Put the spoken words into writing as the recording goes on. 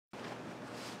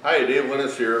Hi, Dave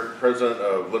Lynnes here, president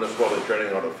of Lynnes Welding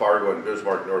Training out of Fargo and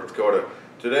Bismarck, North Dakota.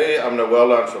 Today I'm going to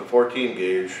weld on some 14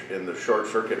 gauge in the short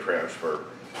circuit transfer.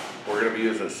 We're going to be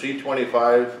using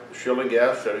C25 shielding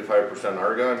gas, 75%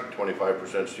 argon, 25%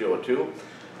 CO2.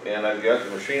 And I've got the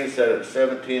machine set at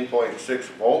 17.6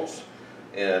 volts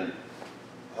and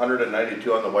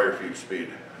 192 on the wire feed speed.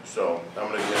 So I'm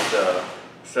going to get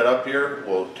set up here.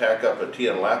 We'll tack up a T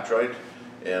and lap joint,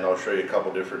 and I'll show you a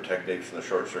couple different techniques in the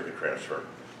short circuit transfer.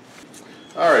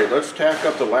 Alright, let's tack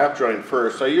up the lap joint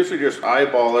first. I usually just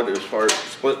eyeball it as far as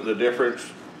splitting the difference,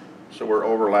 so we're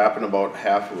overlapping about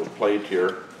half of a plate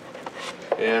here.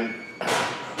 And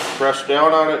press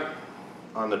down on it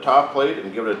on the top plate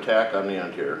and give it a tack on the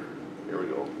end here. Here we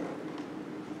go.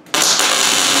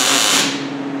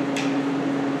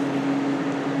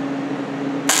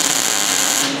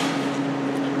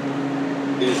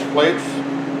 These plates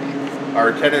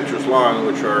are 10 inches long,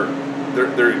 which are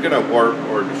they're going to warp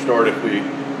or distort if we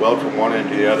weld from one end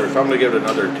to the other. So I'm going to give it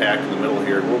another tack in the middle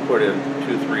here, and we'll put in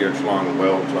 2 3-inch long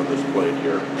welds on this plate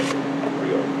here. Here we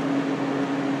go.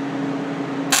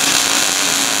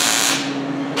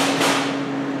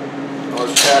 Now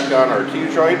let's tack on our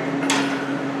T-joint.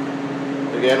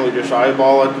 Again, we just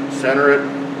eyeball it, center it.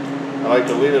 I like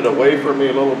to lean it away from me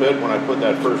a little bit when I put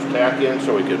that first tack in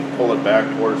so we can pull it back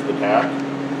towards the tack.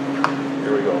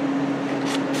 Here we go.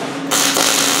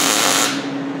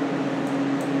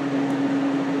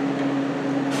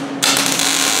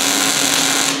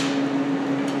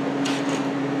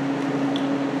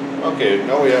 Okay,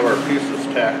 now we have our pieces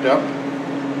tacked up.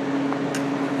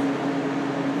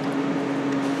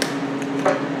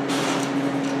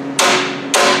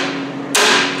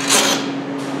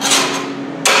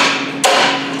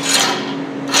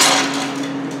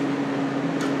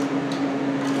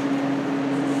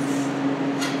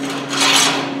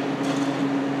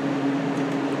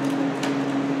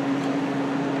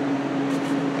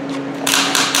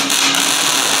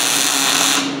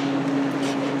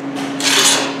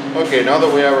 Okay, now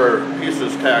that we have our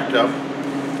pieces tacked up,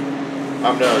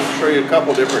 I'm going to show you a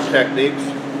couple different techniques.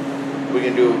 We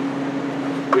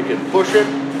can push it.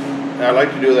 I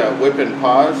like to do that whip and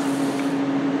pause.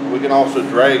 We can also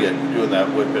drag it doing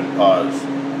that whip and pause.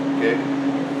 Okay.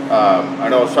 I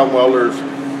know some welders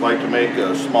like to make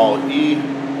a small E. You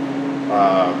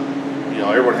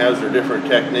know, everyone has their different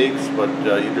techniques, but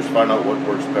you just find out what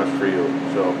works best for you.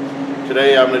 So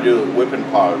today I'm going to do whip and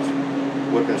pause.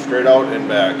 Whipping straight out and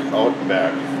back, out and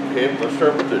back. Okay, let's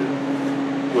start with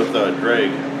the drag.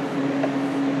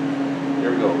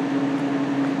 Here we go.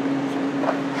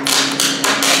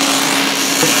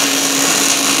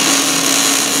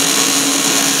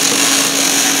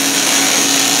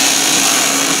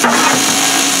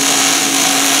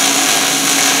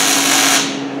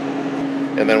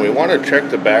 And then we want to check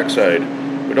the backside.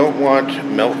 We don't want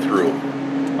melt through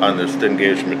on this thin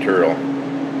gauge material.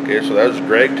 Okay, so that's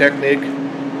drag technique.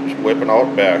 Just whipping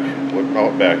out back, whipping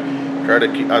out back. Try to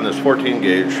keep, on this 14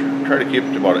 gauge, try to keep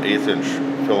it to about an 1/8 inch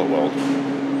fillet weld.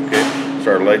 Okay,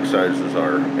 so our leg size is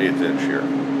our 1/8 inch here.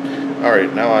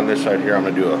 Alright, now on this side here I'm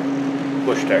going to do a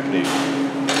push technique.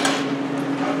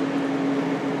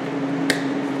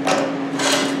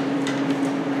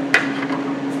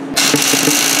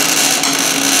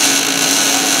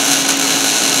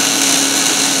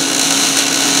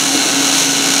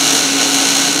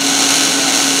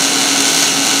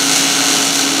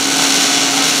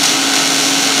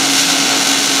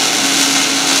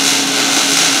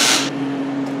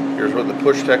 Here's what the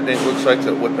push technique looks like,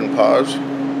 that whip and pause.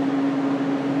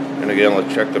 And again,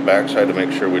 let's check the backside to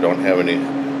make sure we don't have any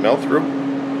melt through.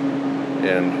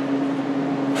 And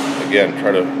again,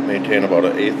 try to maintain about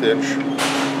an 1/8 inch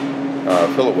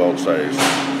fillet weld size.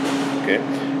 Okay.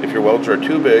 If your welds are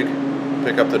too big,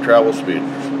 pick up the travel speed.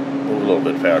 Just move a little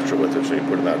bit faster with it so you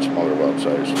put in that smaller weld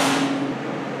size.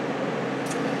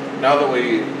 Now that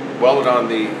we welded on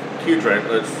the T-joint,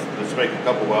 let's make a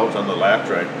couple welds on the lap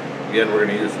joint. Again, we're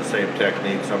going to use the same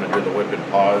technique, so I'm going to do the whip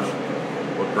and pause.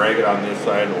 We'll drag it on this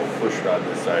side and we'll push it on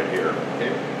this side here.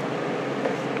 Okay.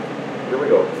 Here we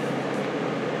go.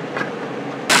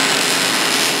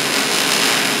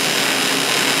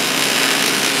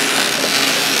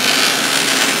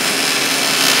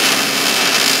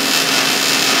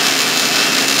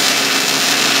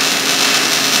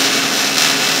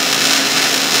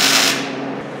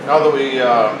 Now that we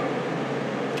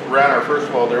ran our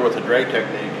first weld there with the drag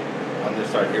technique, on this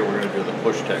side here we're going to do the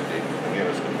push technique. Again,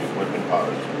 it's going to be whip and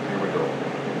pause. Here we go.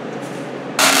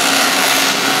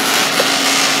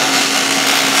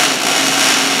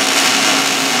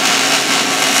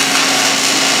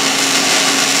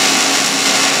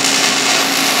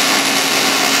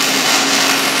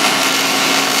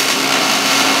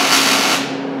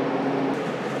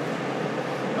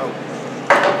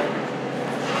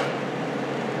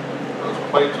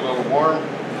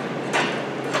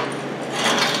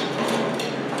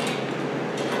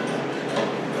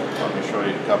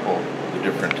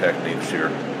 different techniques here.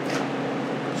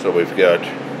 So we've got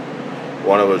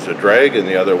one of us a drag and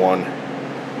the other one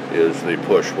is the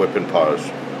push, whip and pause.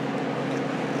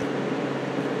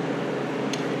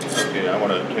 Okay, I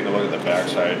want to take a look at the back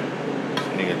side,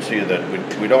 and you can see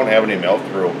that we don't have any melt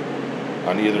through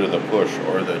on either the push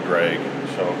or the drag.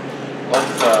 So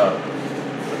let's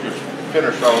just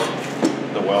finish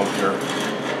out the weld here.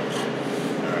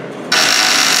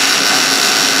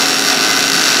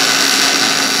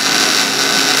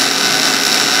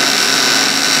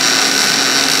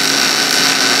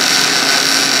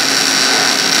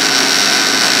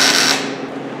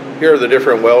 Here are the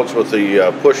different welds with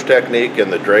the push technique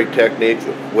and the drag technique,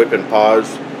 the whip and pause.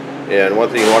 And one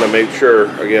thing you want to make sure,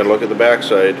 again, look at the back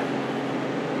side.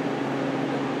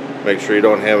 Make sure you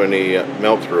don't have any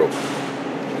melt through.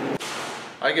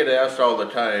 I get asked all the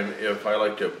time if I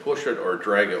like to push it or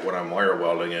drag it when I'm wire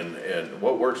welding, and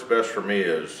what works best for me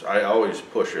is I always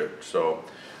push it. So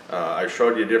I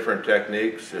showed you different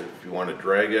techniques if you want to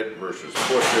drag it versus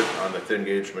push it on the thin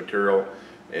gauge material.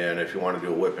 And if you want to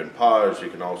do a whip and pause, you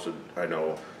can also, I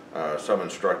know some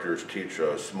instructors teach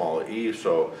a small E,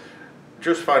 so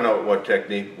just find out what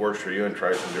technique works for you and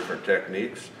try some different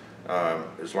techniques.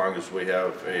 As long as we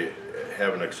have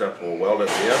an acceptable weld at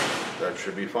the end, that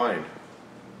should be fine.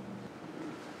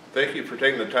 Thank you for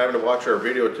taking the time to watch our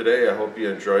video today. I hope you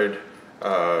enjoyed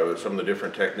some of the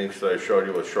different techniques that I showed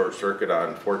you with short circuit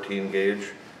on 14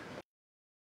 gauge.